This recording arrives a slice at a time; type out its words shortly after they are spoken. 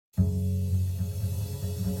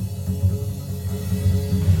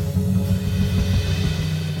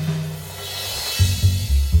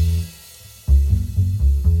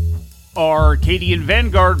Arcadian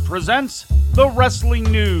Vanguard presents the Wrestling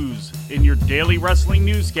News in your daily wrestling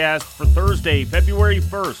newscast for Thursday, February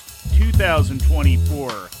 1st,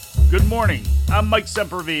 2024. Good morning, I'm Mike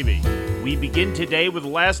Sempervive. We begin today with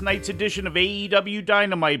last night's edition of AEW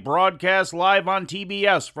Dynamite, broadcast live on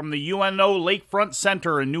TBS from the UNO Lakefront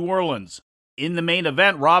Center in New Orleans. In the main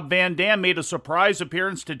event, Rob Van Dam made a surprise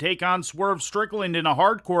appearance to take on Swerve Strickland in a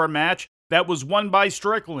hardcore match that was won by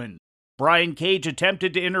Strickland. Brian Cage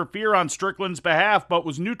attempted to interfere on Strickland's behalf, but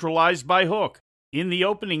was neutralized by Hook. In the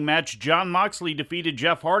opening match, Jon Moxley defeated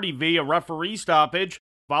Jeff Hardy via referee stoppage.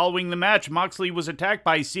 Following the match, Moxley was attacked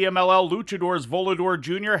by CMLL Luchadors Volador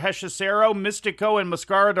Jr., Hechicero, Mystico, and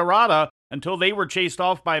Mascara Dorada until they were chased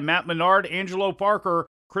off by Matt Menard, Angelo Parker,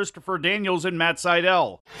 Christopher Daniels, and Matt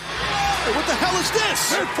Sydal. Hey, what the hell is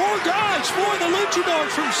this? There are four guys, four of the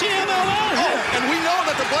Luchadors from CMLL. Oh, and we know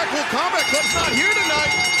that the Blackpool Combat Club's not here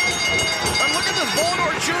tonight. And look at this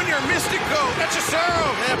Volador Jr., Mystico, Hechicero.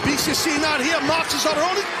 Yeah, BCC not here. Mox is on her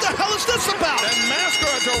own. What the hell is this about? And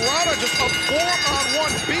Mascara Dorada just a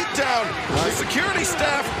 4-on-1 beatdown. The security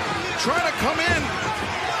staff trying to come in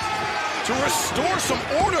to restore some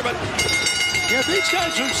order, but... Yeah, these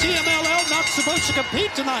guys from CMLL not supposed to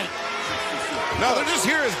compete tonight. No, they're just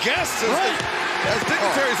here as guests, as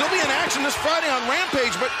dignitaries. They'll be in action this Friday on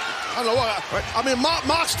Rampage, but... I don't know. I mean,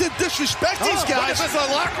 Mox did disrespect these guys. Look at this, the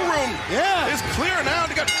locker room is clear now.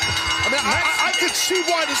 I mean, I could see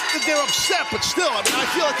why they're upset, but still, I mean, I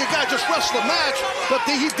feel like the guy just wrestled a match, but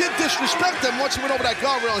he did disrespect them once he went over that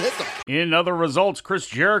guardrail and hit them. In other results, Chris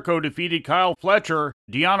Jericho defeated Kyle Fletcher,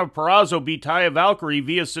 Deonna Purrazzo beat Taya Valkyrie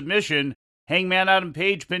via submission, Hangman Adam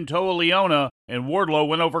Page pinned Toa Liona, and Wardlow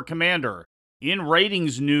went over Commander. In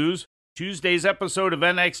ratings news, Tuesday's episode of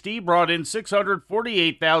NXT brought in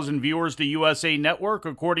 648,000 viewers to USA Network,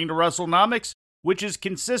 according to WrestleNomics, which is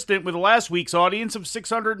consistent with last week's audience of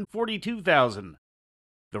 642,000.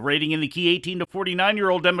 The rating in the key 18 to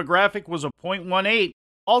 49-year-old demographic was a .18,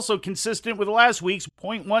 also consistent with last week's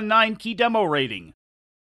 .19 key demo rating.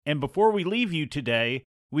 And before we leave you today,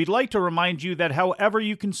 we'd like to remind you that however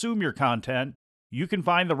you consume your content, you can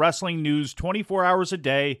find the wrestling news 24 hours a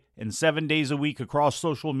day and 7 days a week across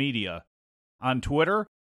social media. On Twitter,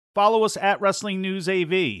 follow us at Wrestling News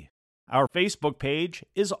AV. Our Facebook page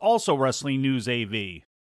is also Wrestling News AV.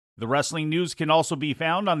 The Wrestling News can also be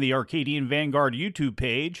found on the Arcadian Vanguard YouTube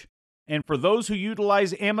page. And for those who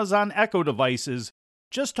utilize Amazon Echo devices,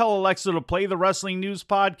 just tell Alexa to play the Wrestling News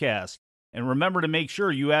podcast. And remember to make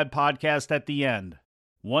sure you add podcast at the end.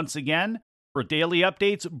 Once again, for daily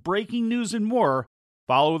updates, breaking news, and more,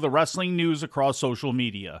 follow the Wrestling News across social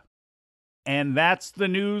media. And that's the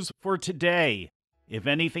news for today. If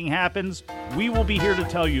anything happens, we will be here to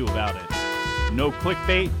tell you about it. No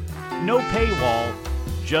clickbait, no paywall,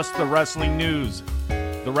 just the Wrestling News.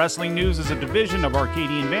 The Wrestling News is a division of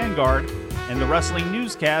Arcadian Vanguard, and the Wrestling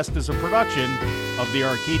Newscast is a production of the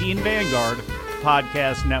Arcadian Vanguard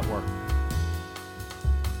Podcast Network.